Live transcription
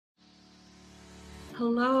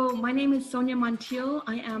Hello, my name is Sonia Montiel.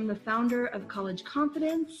 I am the founder of College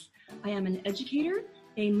Confidence. I am an educator,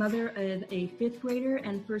 a mother of a fifth grader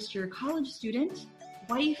and first-year college student,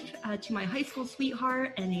 wife to my high school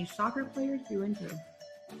sweetheart, and a soccer player through and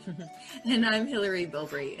through. And I'm Hillary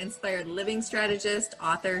Bilbrey, inspired living strategist,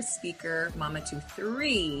 author, speaker, mama to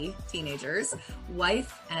 3 teenagers,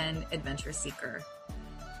 wife, and adventure seeker.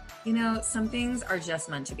 You know, some things are just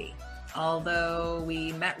meant to be. Although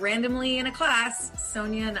we met randomly in a class,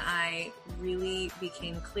 Sonia and I really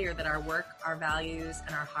became clear that our work, our values,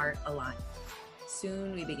 and our heart align.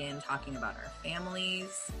 Soon we began talking about our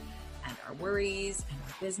families and our worries and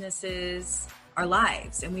our businesses, our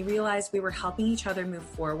lives, and we realized we were helping each other move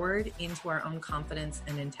forward into our own confidence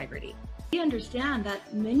and integrity. We understand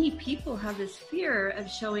that many people have this fear of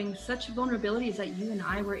showing such vulnerabilities that you and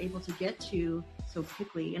I were able to get to so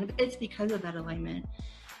quickly, and it's because of that alignment.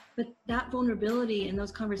 But that vulnerability and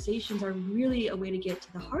those conversations are really a way to get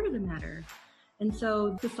to the heart of the matter. And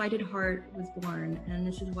so Decided Heart was born, and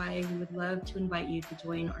this is why we would love to invite you to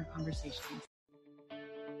join our conversations.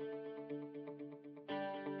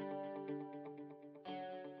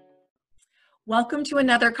 Welcome to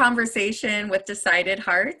another conversation with Decided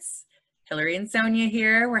Hearts. Hillary and Sonia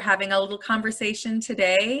here. We're having a little conversation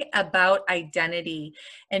today about identity.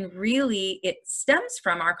 And really, it stems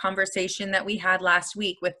from our conversation that we had last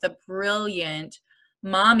week with the brilliant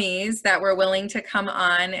mommies that were willing to come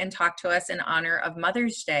on and talk to us in honor of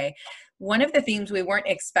Mother's Day. One of the themes we weren't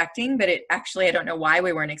expecting, but it actually, I don't know why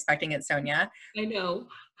we weren't expecting it, Sonia. I know.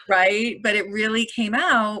 Right? But it really came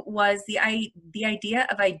out was the idea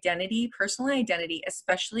of identity, personal identity,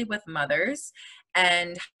 especially with mothers,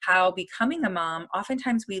 and how becoming a mom,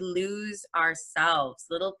 oftentimes we lose ourselves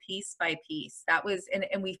little piece by piece. That was,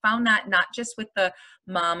 and we found that not just with the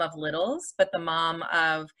mom of littles, but the mom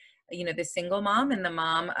of, you know, the single mom and the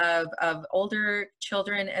mom of older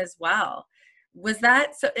children as well. Was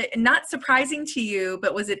that not surprising to you,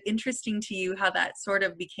 but was it interesting to you how that sort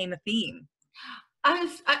of became a theme?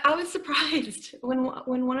 I was surprised when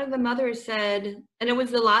one of the mothers said, and it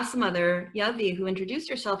was the last mother, Yavi, who introduced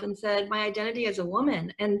herself and said, "My identity as a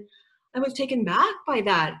woman." And I was taken back by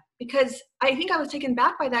that, because I think I was taken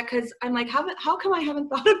back by that because I'm like, how come I haven't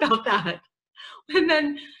thought about that? And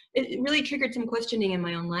then it really triggered some questioning in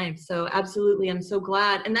my own life. So absolutely, I'm so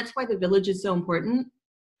glad. And that's why the village is so important,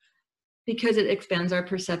 because it expands our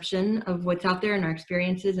perception of what's out there and our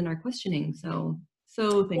experiences and our questioning. So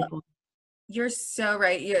thankful. You're so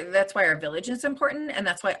right. That's why our village is important. And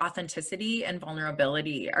that's why authenticity and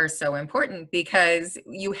vulnerability are so important, because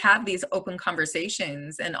you have these open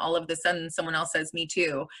conversations and all of a sudden someone else says, "Me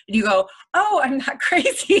too." And you go, "Oh, I'm not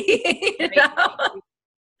crazy." You know?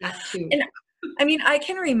 That too. And I mean, I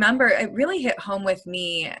can remember it really hit home with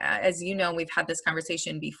me, as you know, we've had this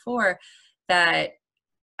conversation before, that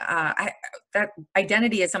that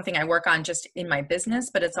identity is something I work on just in my business,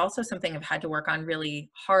 but it's also something I've had to work on really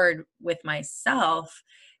hard with myself,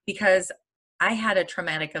 because I had a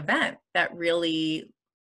traumatic event that really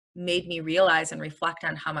made me realize and reflect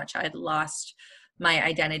on how much I'd lost my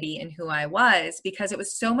identity and who I was, because it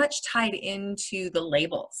was so much tied into the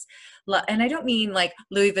labels. And I don't mean like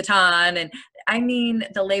Louis Vuitton, and I mean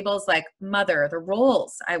the labels like mother, the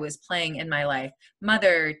roles I was playing in my life,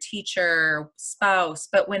 mother, teacher, spouse.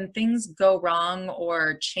 But when things go wrong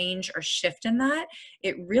or change or shift in that,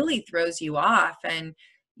 it really throws you off. And,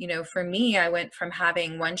 you know, for me, I went from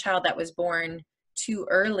having one child that was born too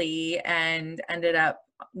early and ended up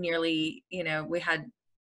nearly, you know,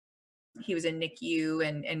 he was in NICU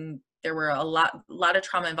and there were a lot of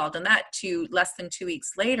trauma involved in that, to less than 2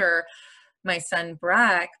 weeks later, my son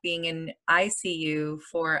Brack being in ICU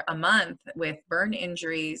for a month with burn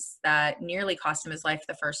injuries that nearly cost him his life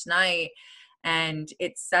the first night. And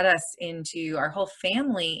it set us into our whole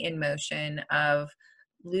family in motion of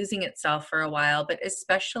losing itself for a while, but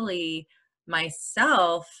especially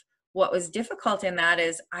myself. What was difficult in that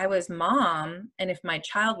is I was mom, and if my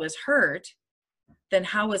child was hurt, then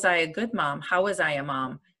how was I a good mom? How was I a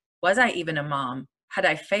mom? Was I even a mom? Had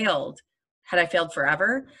I failed? Had I failed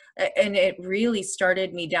forever? And it really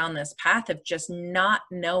started me down this path of just not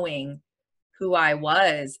knowing who I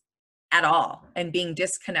was at all, and being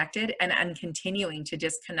disconnected and continuing to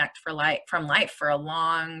disconnect from life for a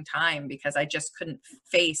long time, because I just couldn't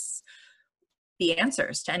face the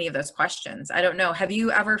answers to any of those questions. I don't know. Have you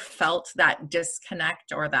ever felt that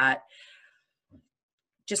disconnect, or that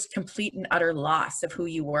just complete and utter loss of who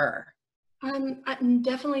you were? I'm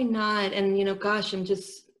definitely not. And, you know, gosh, I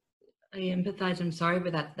empathize. I'm sorry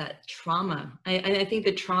for that trauma. I think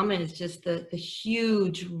the trauma is just the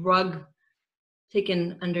huge rug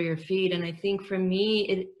taken under your feet. And I think for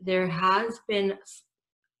me, there has been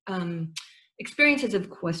experiences of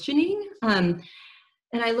questioning. And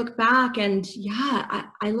I look back and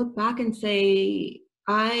I look back and say,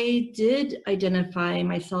 I did identify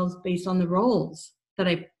myself based on the roles that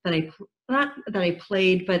I not that I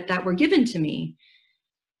played, but that were given to me.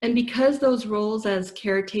 And because those roles as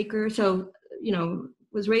caretaker, so,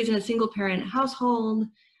 was raised in a single parent household,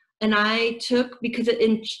 and I took, because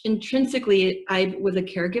intrinsically I was a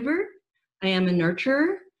caregiver, I am a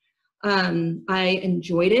nurturer, I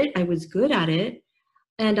enjoyed it, I was good at it,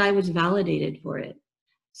 and I was validated for it.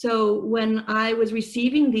 So when I was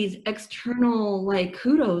receiving these external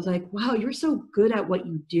kudos, wow, you're so good at what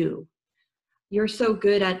you do, you're so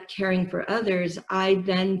good at caring for others, I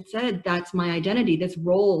then said, that's my identity, this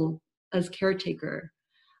role as caretaker.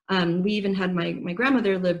 We even had my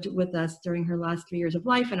grandmother lived with us during her last 3 years of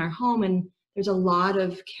life in our home, and there's a lot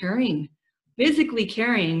of caring, physically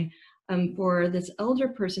caring for this elder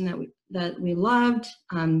person that we loved,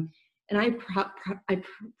 and I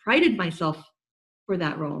prided myself for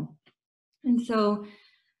that role. And so,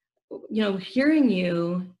 hearing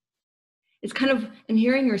you is and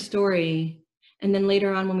hearing your story, and then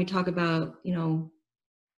later on when we talk about,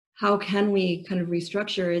 how can we kind of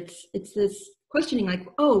restructure, it's this questioning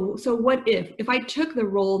oh, so what if I took the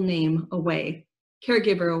role name away,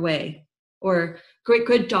 caregiver away, or great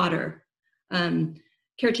good daughter,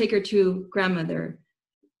 caretaker to grandmother,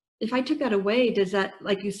 if I took that away, does that,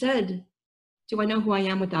 like you said, do I know who I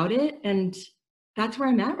am without it? And that's where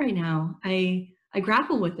I'm at right now. I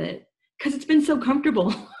grapple with it because it's been so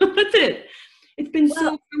comfortable. That's it. It's been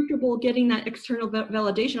so comfortable getting that external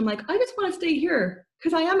validation. I'm like, I just want to stay here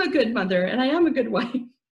because I am a good mother and I am a good wife.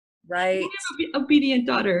 Right. I am an obedient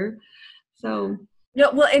daughter. So.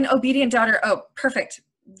 No, well, an obedient daughter. Oh, perfect.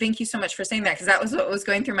 Thank you so much for saying that, because that was what was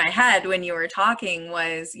going through my head when you were talking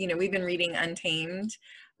was, we've been reading Untamed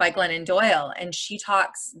by Glennon Doyle, and she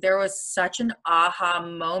talks, there was such an aha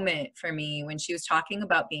moment for me when she was talking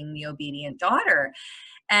about being the obedient daughter.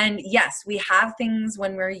 And yes, we have things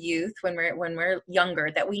when we're youth, when we're younger,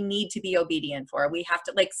 that we need to be obedient for. We have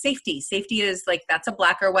to, safety is that's a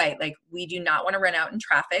black or white. We do not want to run out in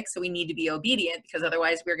traffic, so we need to be obedient, because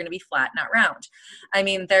otherwise we're going to be flat, not round. I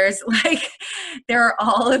mean, there's there are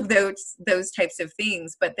all of those types of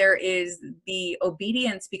things, but there is, the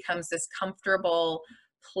obedience becomes this comfortable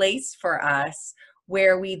place for us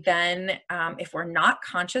where we then, if we're not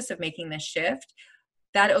conscious of making this shift,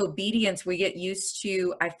 that obedience, we get used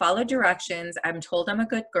to, I follow directions, I'm told I'm a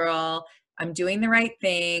good girl, I'm doing the right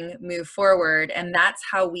thing, move forward. And that's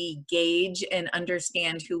how we gauge and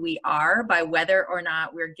understand who we are, by whether or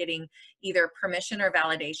not we're getting either permission or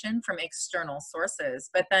validation from external sources.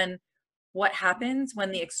 But then what happens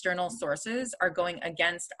when the external sources are going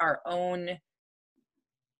against our own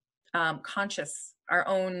conscious, our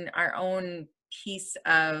own piece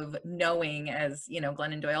of knowing, as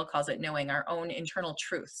Glennon Doyle calls it, knowing our own internal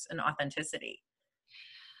truths and authenticity?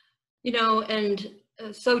 And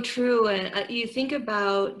so true. And you think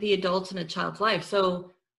about the adults in a child's life.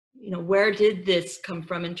 So, where did this come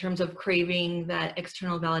from in terms of craving that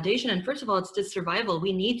external validation? And first of all, it's just survival.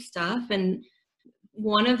 We need stuff. And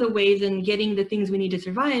one of the ways in getting the things we need to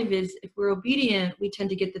survive is, if we're obedient, we tend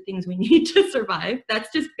to get the things we need to survive.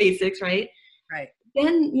 That's just basics, right? Right.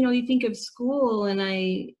 Then, you think of school, and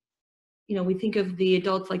we think of the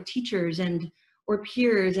adults like teachers or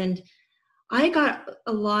peers. And I got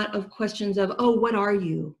a lot of questions of, oh, what are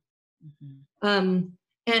you? Mm-hmm.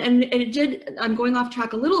 And it did, I'm going off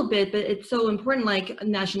track a little bit, but it's so important,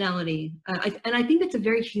 nationality. And I think that's a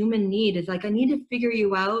very human need. It's I need to figure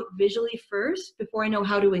you out visually first before I know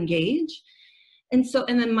how to engage. And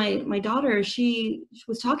then my daughter, she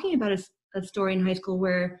was talking about a story in high school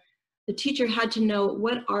where the teacher had to know,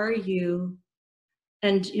 what are you?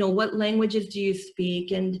 And, what languages do you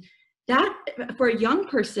speak? And that, for a young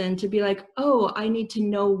person to be oh, I need to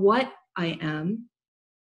know what I am,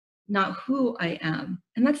 not who I am.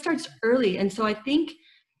 And that starts early. And so I think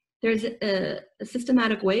there's a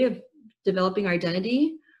systematic way of developing our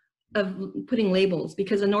identity, of putting labels,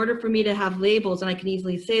 because in order for me to have labels, and I can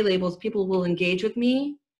easily say labels, people will engage with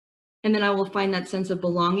me, and then I will find that sense of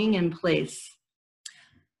belonging and place.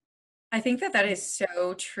 I think that is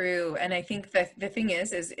so true. And I think that the thing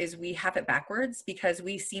is we have it backwards, because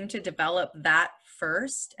we seem to develop that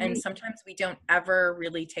first. And sometimes we don't ever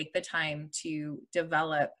really take the time to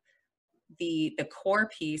develop the core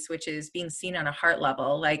piece, which is being seen on a heart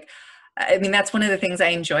level. That's one of the things I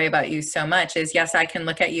enjoy about you so much is, yes, I can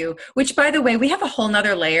look at you, which, by the way, we have a whole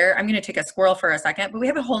nother layer. I'm going to take a squirrel for a second, but we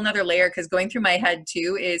have a whole nother layer, because going through my head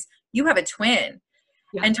too is, you have a twin.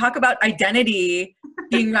 Yeah. And talk about identity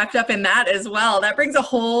being wrapped up in that as well. That brings a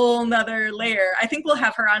whole nother layer. I think we'll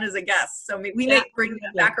have her on as a guest. So we may bring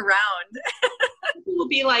that back around. People will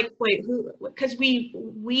be like, wait, who? Because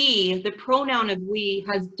the pronoun of we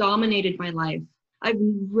has dominated my life. I've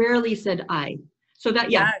rarely said I. So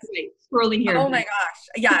that, yeah, Yes. right, scrolling here. Oh my gosh.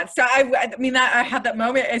 Yeah. So I mean, that I had that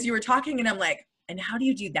moment as you were talking and I'm like, and how do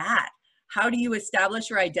you do that? How do you establish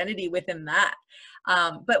your identity within that?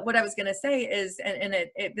 But what I was going to say is, and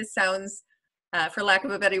this sounds, for lack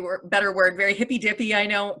of a better word, very hippy dippy, I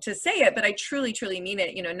know to say it, but I truly, truly mean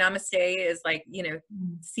it. You know, namaste is like, you know,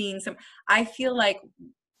 seeing I feel like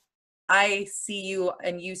I see you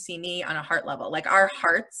and you see me on a heart level. Like our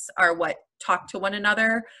hearts are what talk to one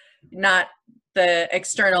another, not the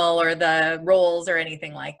external or the roles or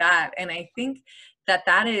anything like that. And I think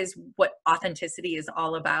that is what authenticity is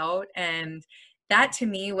all about. And that to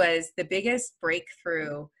me was the biggest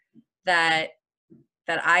breakthrough that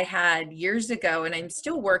I had years ago, and I'm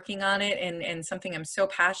still working on it, and something I'm so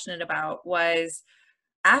passionate about was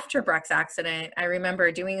after Breck's accident. I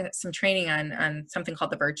remember doing some training on something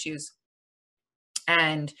called the virtues,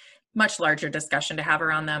 and much larger discussion to have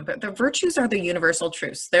around them. But the virtues are the universal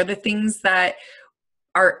truths. They're the things that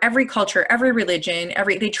are every culture, every religion,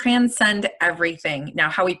 they transcend everything. Now,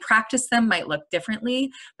 how we practice them might look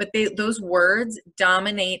differently, but those words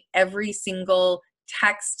dominate every single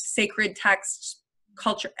text, sacred text,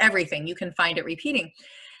 culture, everything. You can find it repeating.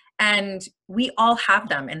 And we all have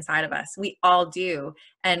them inside of us. We all do.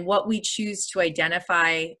 And what we choose to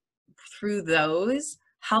identify through those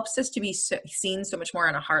helps us to be seen so much more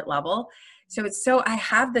on a heart level. So I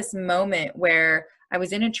have this moment where I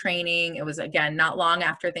was in a training. It was, again, not long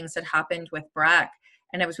after things had happened with Breck.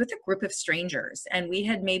 And I was with a group of strangers. And we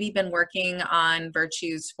had maybe been working on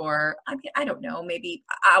virtues for, I don't know, maybe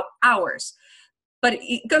hours. But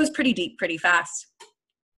it goes pretty deep, pretty fast.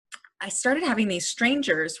 I started having these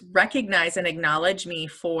strangers recognize and acknowledge me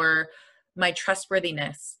for my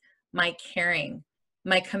trustworthiness, my caring,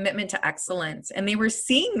 my commitment to excellence. And they were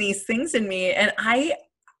seeing these things in me. And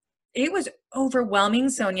it was overwhelming,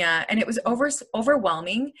 Sonia. And it was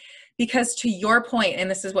overwhelming because, to your point, and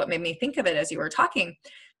this is what made me think of it as you were talking,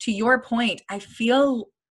 to your point, I feel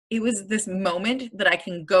it was this moment that I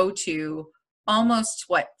can go to almost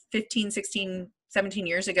 15, 16, 17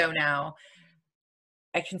 years ago now.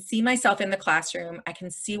 I can see myself in the classroom. I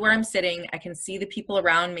can see where I'm sitting. I can see the people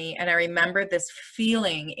around me. And I remember this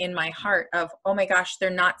feeling in my heart of, oh my gosh, they're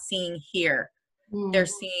not seeing here. They're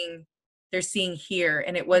seeing here.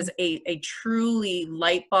 And it was a truly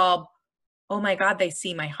light bulb. Oh my God, they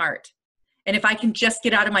see my heart. And if I can just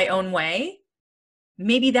get out of my own way,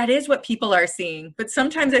 maybe that is what people are seeing. But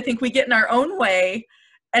sometimes I think we get in our own way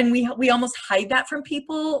and we almost hide that from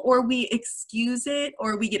people, or we excuse it,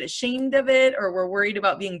 or we get ashamed of it, or we're worried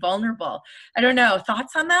about being vulnerable. I don't know.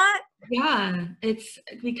 Thoughts on that? Yeah, it's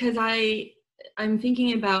because I'm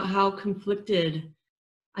thinking about how conflicted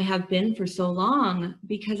I have been for so long,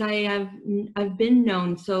 because I've been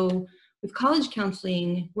known. So with college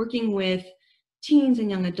counseling, working with teens and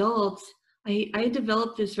young adults, I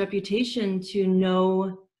developed this reputation to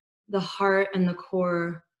know the heart and the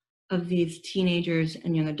core of these teenagers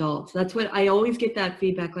and young adults. That's what I always get, that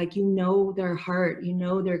feedback, like, you know their heart, you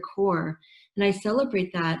know their core. And I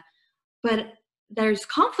celebrate that. But there's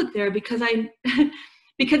conflict there because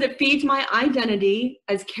because it feeds my identity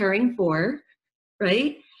as caring for,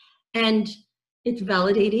 right? And it's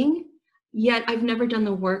validating, yet I've never done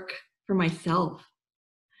the work for myself.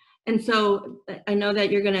 And so I know that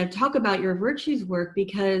you're going to talk about your virtues work,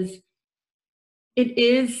 because it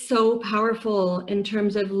is so powerful in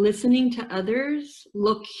terms of listening to others,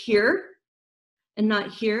 look here and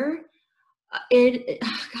not here.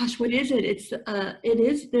 Gosh, what is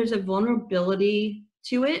it? There's a vulnerability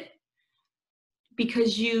to it,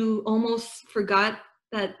 because you almost forgot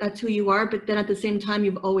that that's who you are, but then at the same time,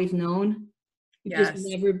 you've always known. You've Yes. just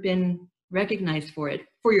never been recognized for it.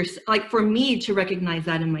 For me to recognize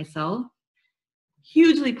that in myself,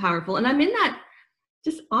 hugely powerful. And I'm in that,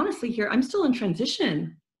 just honestly here, I'm still in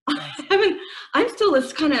transition. I'm still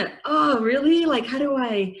this kind of, oh, really? Like, how do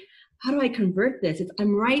I convert this?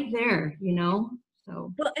 I'm right there, you know?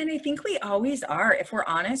 So. Well, and I think we always are. If we're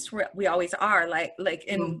honest, we always are.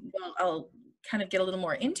 And I'll kind of get a little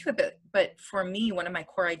more into it, but for me, one of my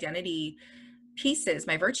core identity pieces,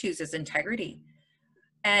 my virtues, is integrity.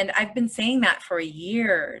 And I've been saying that for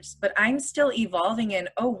years, but I'm still evolving in,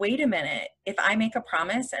 oh, wait a minute. If I make a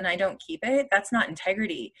promise and I don't keep it, that's not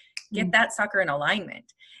integrity. Get that sucker in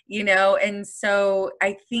alignment, you know? And so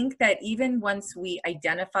I think that even once we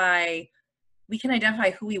identify we can identify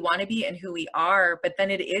who we want to be and who we are, but then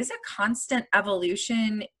it is a constant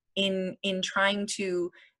evolution in trying to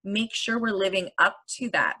make sure we're living up to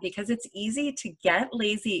that, because it's easy to get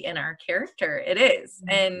lazy in our character. It is.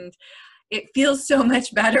 And it feels so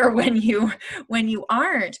much better when you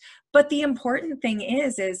aren't. But the important thing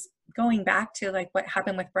is going back to like what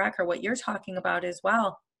happened with Breck, or what you're talking about as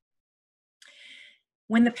well.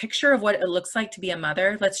 When the picture of what it looks like to be a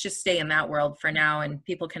mother, let's just stay in that world for now and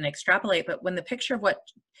people can extrapolate. But when the picture of what,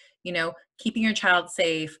 keeping your child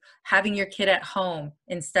safe, having your kid at home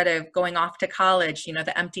instead of going off to college,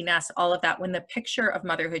 the empty nest, all of that, when the picture of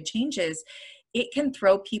motherhood changes, it can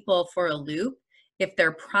throw people for a loop if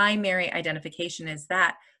their primary identification is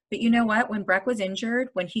that. But you know what? When Breck was injured,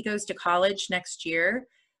 when he goes to college next year,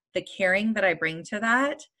 the caring that I bring to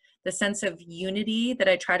that, the sense of unity that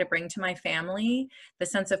I try to bring to my family, the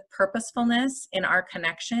sense of purposefulness in our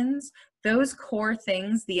connections, those core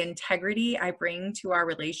things, the integrity I bring to our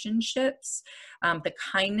relationships, the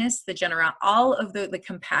kindness, the generosity, all of the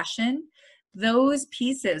compassion, those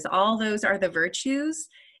pieces, all those are the virtues.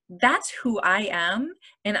 That's who I am.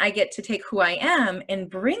 And I get to take who I am and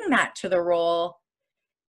bring that to the role.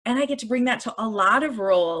 And I get to bring that to a lot of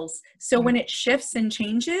roles. So when it shifts and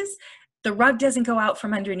changes, the rug doesn't go out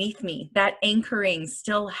from underneath me. That anchoring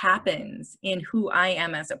still happens in who I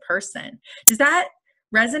am as a person. Does that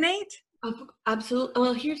resonate? Absolutely.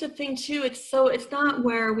 Well, here's the thing too. It's not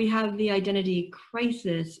where we have the identity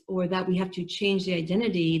crisis or that we have to change the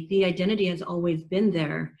identity. The identity has always been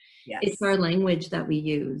there. Yes. It's our language that we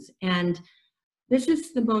use. And this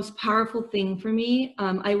is the most powerful thing for me.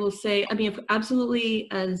 I will say,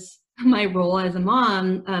 absolutely, as my role as a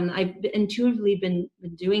mom, I've intuitively been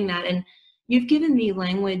doing that. And you've given me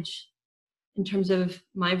language in terms of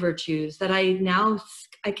my virtues that I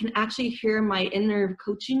can actually hear my inner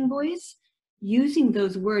coaching voice using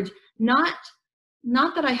those words. Not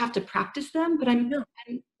that I have to practice them, but I'm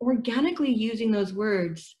organically using those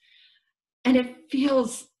words. And it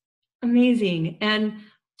feels amazing. And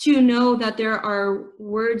to know that there are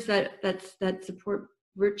words that support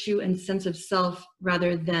virtue and sense of self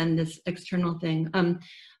rather than this external thing.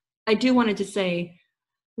 I do wanted to say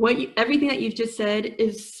everything that you've just said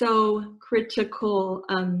is so critical,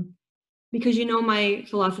 because my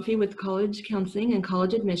philosophy with college counseling and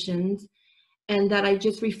college admissions, and that I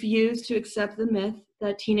just refuse to accept the myth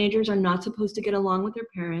that teenagers are not supposed to get along with their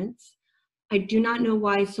parents. I do not know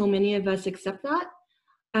why so many of us accept that.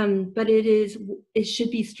 But it should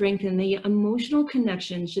be strengthened. The emotional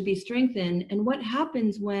connection should be strengthened. And what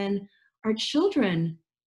happens when our children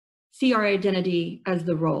see our identity as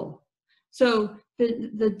the role? So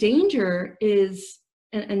the danger is,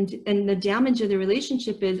 and the damage of the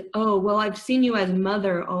relationship is, oh, well, I've seen you as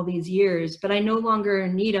mother all these years, but I no longer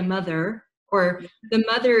need a mother, or the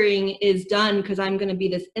mothering is done because I'm going to be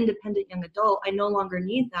this independent young adult. I no longer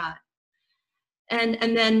need that.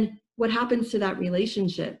 And then what happens to that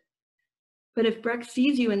relationship? But if Breck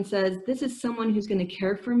sees you and says, this is someone who's going to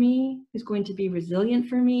care for me, who's going to be resilient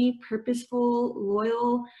for me, purposeful,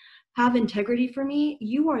 loyal, have integrity for me,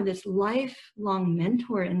 you are this lifelong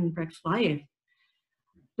mentor in Breck's life.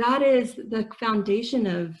 That is the foundation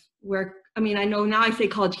of where, I know now I say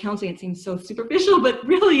college counseling, it seems so superficial, but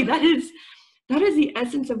really that is the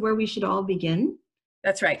essence of where we should all begin.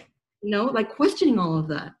 That's right. Like questioning all of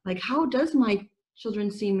that. Like, how does my children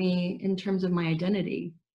see me in terms of my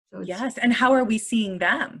identity? So yes. And how are we seeing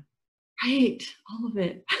them? Right. All of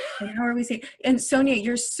it. And how are we seeing? And Sonia,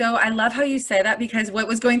 I love how you say that, because what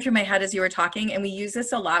was going through my head as you were talking, and we use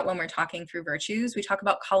this a lot when we're talking through virtues, we talk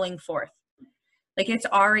about calling forth. Like it's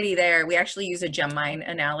already there. We actually use a gem mine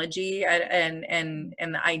analogy and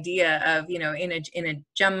the idea of, in a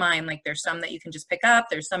gem mine, like there's some that you can just pick up,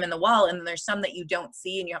 there's some in the wall, and then there's some that you don't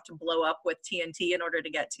see and you have to blow up with TNT in order to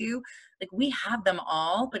get to. Like we have them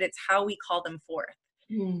all, but it's how we call them forth.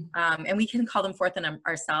 And we can call them forth in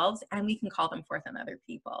ourselves, and we can call them forth in other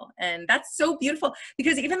people. And that's so beautiful,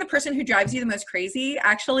 because even the person who drives you the most crazy,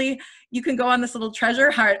 actually, you can go on this little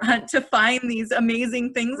treasure hunt to find these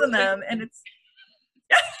amazing things in them. And it's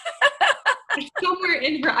somewhere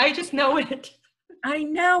in here. I just know it. I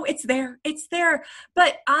know it's there. It's there.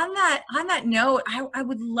 But on that note, I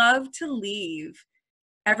would love to leave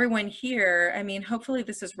everyone here. Hopefully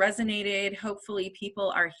this has resonated. Hopefully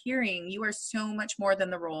people are hearing you are so much more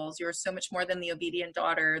than the roles. You are so much more than the obedient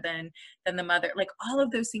daughter, than the mother. Like all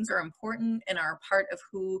of those things are important and are part of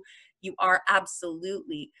who you are.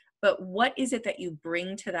 Absolutely. But what is it that you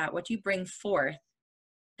bring to that? What do you bring forth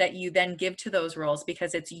that you then give to those roles?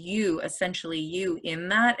 Because it's you, essentially you in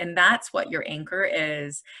that. And that's what your anchor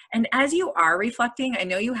is. And as you are reflecting, I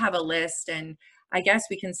know you have a list, and I guess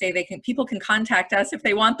we can say people can contact us if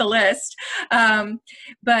they want the list.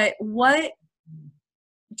 But what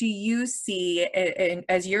do you see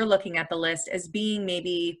as you're looking at the list as being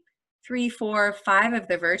maybe 3, 4, 5 of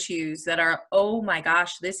the virtues that are, oh my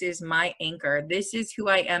gosh, this is my anchor. This is who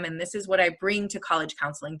I am. And this is what I bring to college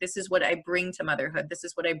counseling. This is what I bring to motherhood. This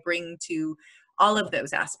is what I bring to all of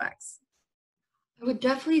those aspects. I would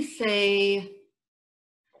definitely say,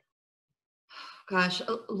 gosh,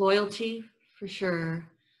 loyalty for sure.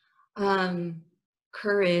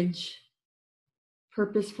 Courage,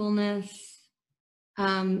 purposefulness.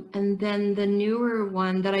 And then the newer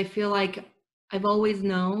one that I feel like I've always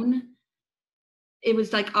known, it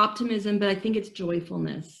was like optimism, but I think it's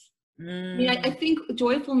joyfulness. I mean, I think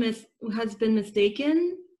joyfulness has been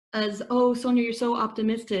mistaken as, oh, Sonia, you're so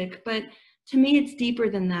optimistic. But to me, it's deeper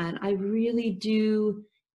than that. I really do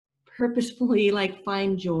purposefully like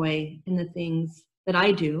find joy in the things that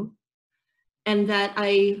I do, and that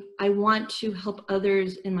I want to help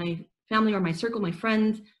others in my family or my circle, my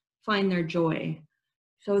friends, find their joy.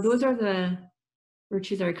 So those are the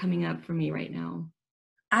virtues that are coming up for me right now.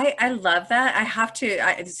 I love that. I have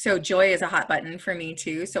to, so joy is a hot button for me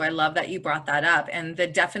too. So I love that you brought that up. And the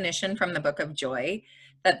definition from the Book of Joy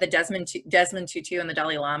that the Desmond Tutu and the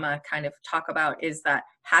Dalai Lama kind of talk about is that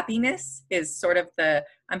happiness is sort of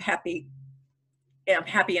I'm happy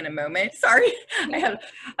in a moment. Sorry, I have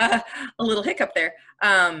a little hiccup there.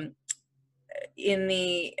 In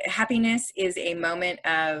the happiness is a moment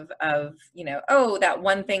of, oh, that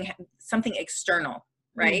one thing, something external,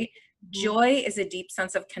 right? Mm-hmm. Joy is a deep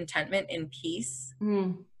sense of contentment and peace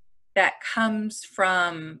that comes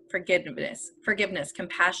from forgiveness,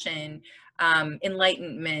 compassion,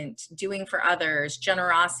 enlightenment, doing for others,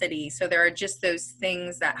 generosity. So there are just those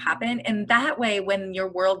things that happen. And that way, when your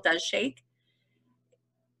world does shake,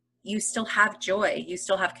 you still have joy, you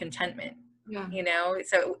still have contentment. Yeah.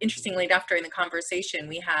 So interestingly enough, during the conversation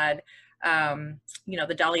we had,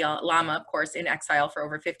 the Dalai Lama, of course, in exile for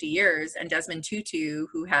over 50 years, and Desmond Tutu,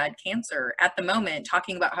 who had cancer at the moment,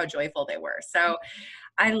 talking about how joyful they were. So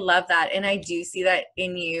I love that. And I do see that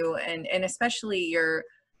in you, and especially your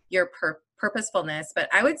purposefulness. But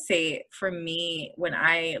I would say for me, when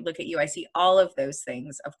I look at you, I see all of those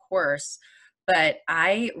things, of course, but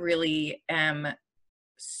I really am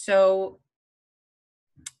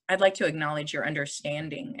I'd like to acknowledge your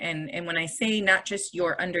understanding. And when I say not just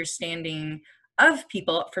your understanding of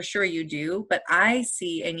people, for sure you do, but I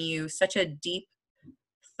see in you such a deep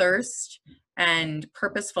thirst and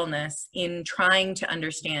purposefulness in trying to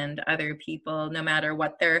understand other people, no matter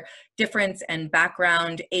what their difference and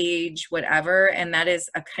background, age, whatever. And that is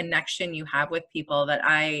a connection you have with people that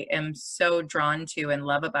I am so drawn to and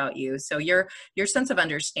love about you. So your sense of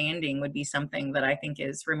understanding would be something that I think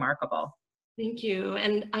is remarkable. Thank you.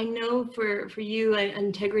 And I know for you,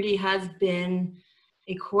 integrity has been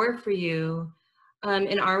a core for you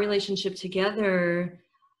in our relationship together.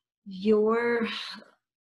 Your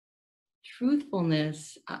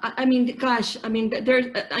truthfulness. I mean, gosh, I mean,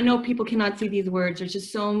 I know people cannot see these words. There's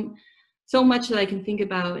just so much that I can think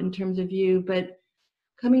about in terms of you, but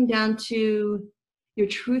coming down to your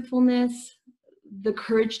truthfulness, the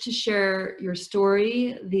courage to share your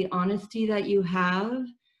story, the honesty that you have,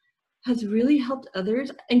 has really helped others,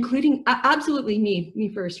 including absolutely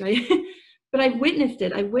me first, right? But I've witnessed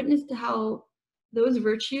it. I've witnessed how those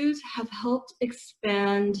virtues have helped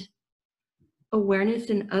expand awareness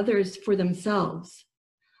in others for themselves.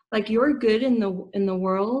 Like your good in the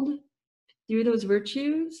world through those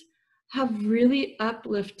virtues have really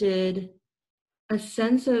uplifted a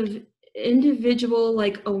sense of individual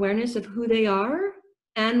like awareness of who they are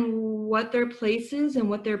and what their place is and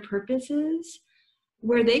what their purpose is,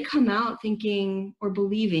 where they come out thinking or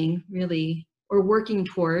believing really, or working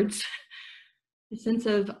towards a sense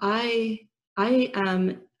of I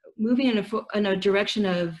am moving in a direction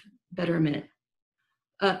of betterment,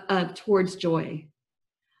 towards joy.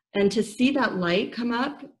 And to see that light come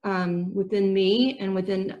up within me and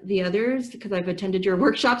within the others, because I've attended your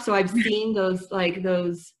workshop, so I've seen the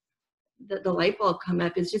light bulb come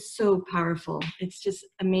up, is just so powerful. It's just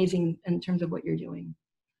amazing in terms of what you're doing.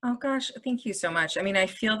 Oh gosh, thank you so much. I mean, I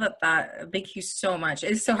feel that thank you so much.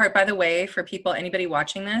 It's so hard, by the way, for people, anybody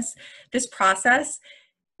watching this process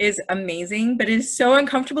is amazing, but it is so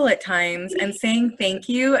uncomfortable at times. And saying thank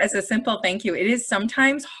you as a simple thank you, it is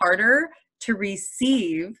sometimes harder to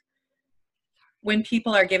receive when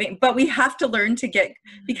people are giving, but we have to learn to get,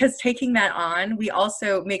 because taking that on, we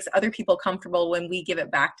also makes other people comfortable when we give it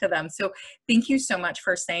back to them. So thank you so much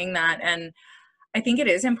for saying that. And I think it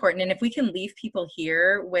is important. And if we can leave people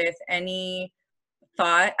here with any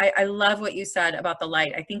thought. I love what you said about the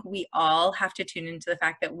light. I think we all have to tune into the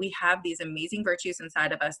fact that we have these amazing virtues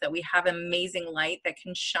inside of us, that we have amazing light that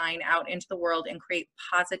can shine out into the world and create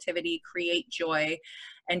positivity, create joy,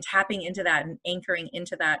 and tapping into that and anchoring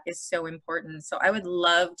into that is so important. So I would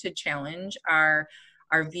love to challenge our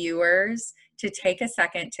viewers to take a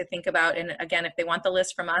second to think about, and again, if they want the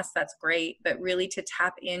list from us, that's great, but really to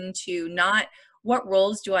tap into not what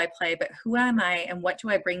roles do I play, but who am I and what do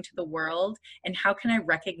I bring to the world, and how can I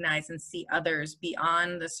recognize and see others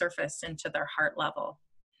beyond the surface and to their heart level.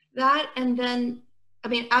 That, and then, I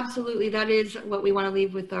mean, absolutely, that is what we want to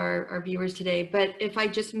leave with our viewers today. But if I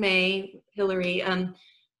just may, Hillary,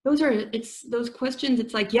 it's those questions.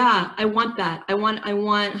 It's like, yeah, I want that. I want,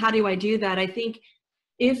 how do I do that? I think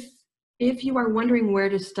if you are wondering where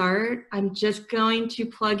to start, I'm just going to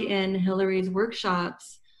plug in Hillary's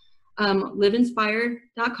workshops,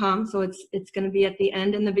 liveinspired.com. So it's going to be at the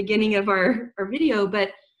end and the beginning of our video,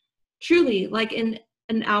 but truly, like in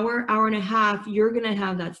an hour and a half, you're going to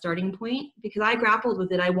have that starting point, because I grappled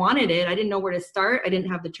with it. I wanted it. I didn't know where to start. I didn't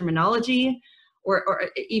have the terminology or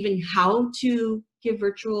even how to give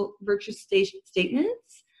virtuous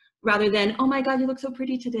statements, rather than, oh my God, you look so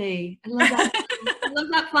pretty today. I love that. I love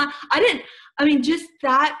that font. Just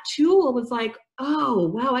that tool was like, oh,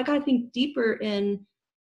 wow, I got to think deeper in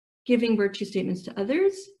giving virtue statements to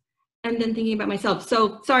others and then thinking about myself.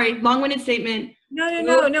 So sorry, long-winded statement.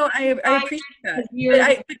 No, I appreciate that.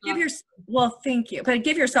 Thank you. But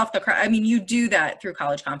give yourself the credit. I mean, you do that through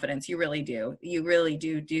College Confidence. You really do. You really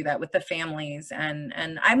do that with the families. And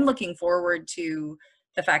I'm looking forward to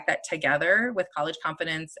the fact that together with College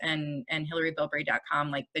Confidence and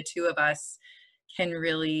HillaryBilbrey.com, like the two of us can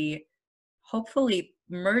really hopefully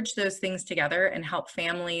merge those things together and help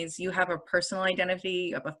families. You have a personal identity,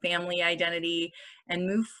 you have a family identity, and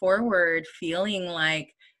move forward feeling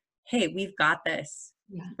like, hey, we've got this,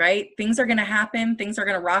 right? Things are going to happen. Things are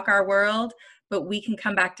going to rock our world, but we can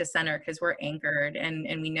come back to center because we're anchored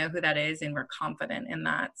and we know who that is and we're confident in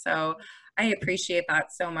that. So I appreciate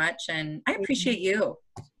that so much. And I appreciate you.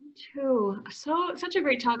 Me too. Such a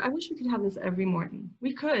great talk. I wish we could have this every morning.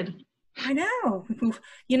 We could. I know.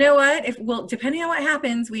 You know what? Depending on what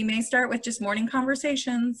happens, we may start with just morning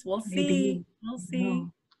conversations. We'll see. Maybe. We'll see.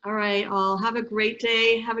 All right. I'll have a great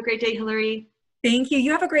day. Have a great day, Hillary. Thank you.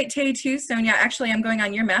 You have a great day too, Sonia. Actually, I'm going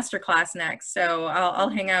on your masterclass next, so I'll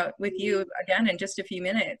hang out with you again in just a few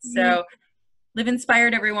minutes. So live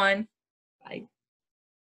inspired, everyone.